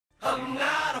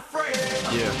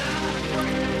Yeah,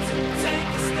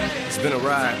 it's been a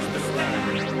ride.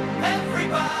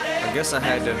 I guess I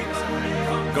had to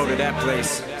go to that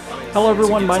place. Hello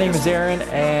everyone, my name is Aaron,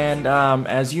 and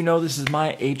as you know, this is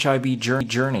my HIV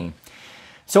journey.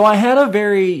 So I had a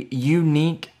very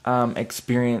unique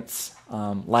experience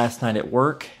last night at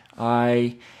work.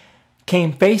 I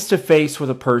came face to face with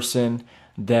a person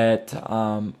that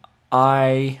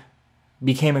I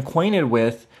became acquainted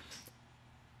with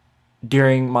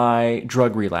during my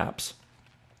drug relapse.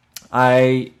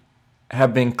 I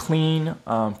have been clean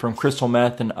from crystal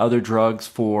meth and other drugs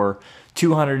for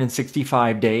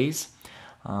 265 days,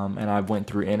 and I've went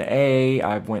through NA,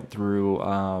 I've went through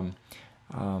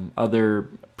other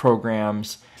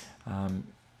programs,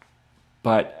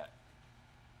 but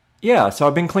yeah, so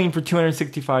I've been clean for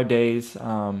 265 days,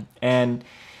 and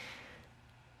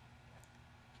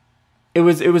it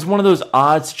was one of those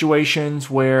odd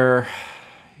situations where,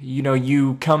 you know,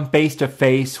 you come face to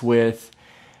face with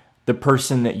the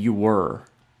person that you were,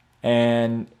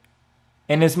 and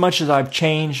as much as I've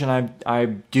changed and I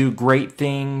do great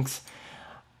things,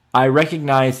 I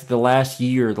recognize that the last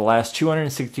year, the last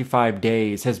 265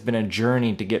 days has been a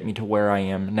journey to get me to where I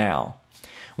am now.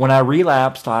 When I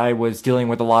relapsed, I was dealing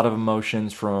with a lot of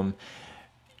emotions, from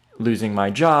losing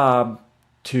my job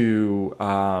to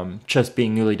just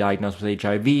being newly diagnosed with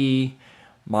HIV,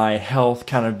 my health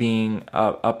kind of being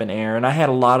up in air, and I had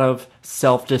a lot of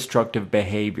self-destructive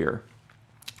behavior.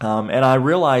 And I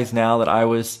realize now that I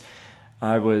was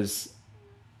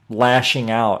lashing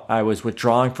out. I was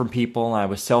withdrawing from people. I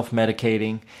was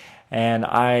self-medicating, and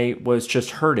I was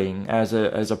just hurting as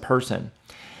a person.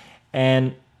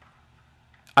 And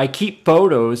I keep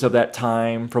photos of that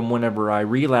time from whenever I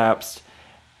relapsed,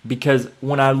 because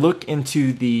when I look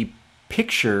into the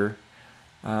picture,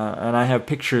 and I have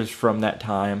pictures from that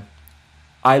time,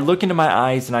 I look into my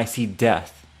eyes and I see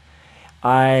death.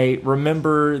 I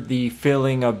remember the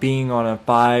feeling of being on a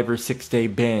 5 or 6 day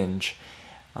binge,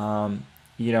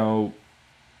 you know,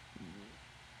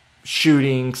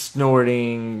 shooting,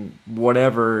 snorting,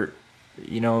 whatever,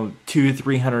 you know,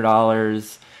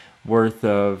 $200-300 worth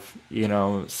of, you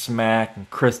know, smack and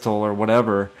crystal or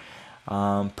whatever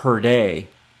per day.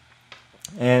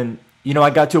 And you know,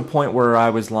 I got to a point where I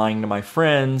was lying to my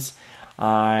friends.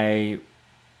 I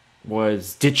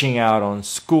was ditching out on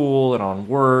school and on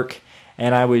work,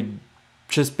 and I would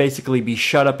just basically be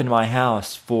shut up in my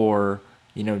house for,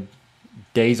 you know,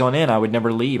 days on end. I would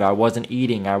never leave. I wasn't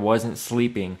eating. I wasn't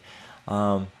sleeping.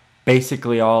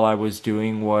 Basically, all I was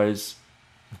doing was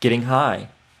getting high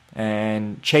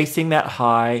and chasing that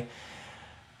high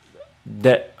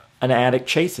that an addict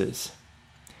chases.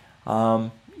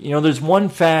 You know, there's one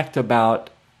fact about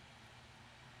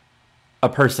a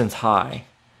person's high.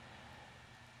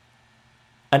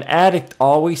 An addict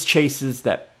always chases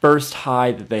that first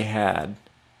high that they had,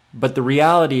 but the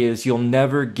reality is you'll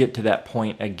never get to that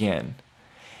point again.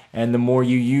 And the more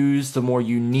you use, the more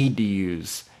you need to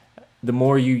use. The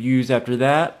more you use after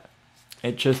that,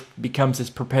 it just becomes this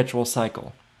perpetual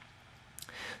cycle.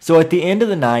 So at the end of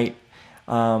the night,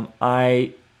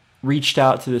 I reached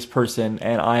out to this person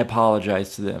and I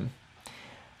apologized to them.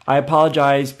 I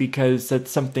apologize because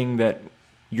that's something that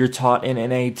you're taught in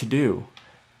NA to do.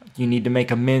 You need to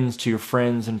make amends to your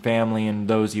friends and family and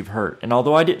those you've hurt. And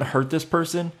although I didn't hurt this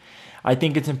person, I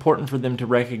think it's important for them to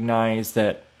recognize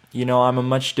that, you know, I'm a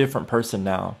much different person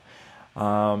now.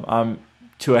 I'm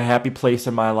to a happy place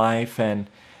in my life, and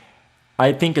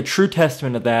I think a true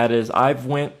testament of that is I've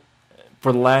went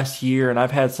for the last year and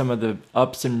I've had some of the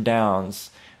ups and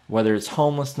downs, whether it's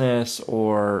homelessness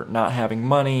or not having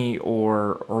money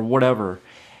or whatever.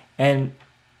 And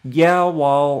yeah,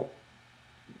 while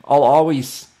I'll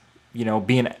always, you know,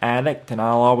 be an addict and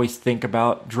I'll always think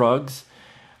about drugs,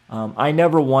 I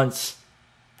never once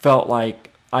felt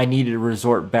like I needed to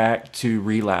resort back to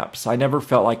relapse. I never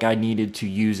felt like I needed to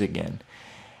use again.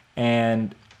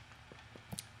 And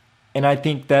I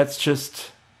think that's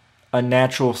just a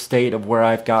natural state of where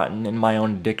I've gotten in my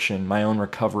own addiction, my own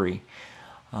recovery.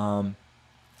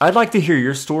 I'd like to hear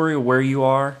your story of where you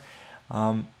are.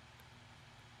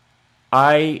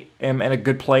 I am in a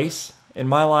good place in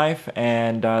my life,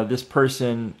 and this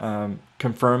person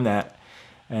confirmed that.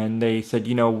 And they said,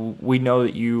 you know, we know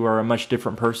that you are a much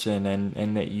different person,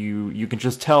 and that you can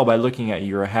just tell by looking at you.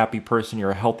 You're a happy person,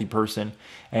 you're a healthy person,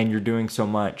 and you're doing so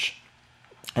much.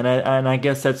 And I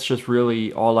guess that's just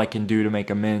really all I can do to make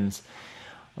amends.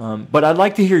 But I'd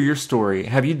like to hear your story.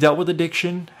 Have you dealt with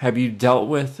addiction? Have you dealt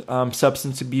with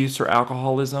substance abuse or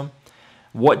alcoholism?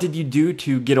 What did you do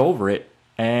to get over it?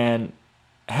 And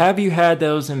have you had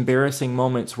those embarrassing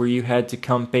moments where you had to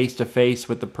come face to face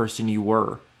with the person you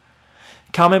were?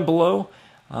 Comment below,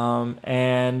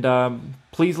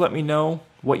 please let me know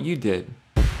what you did.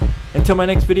 Until my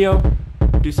next video,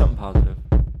 do something positive.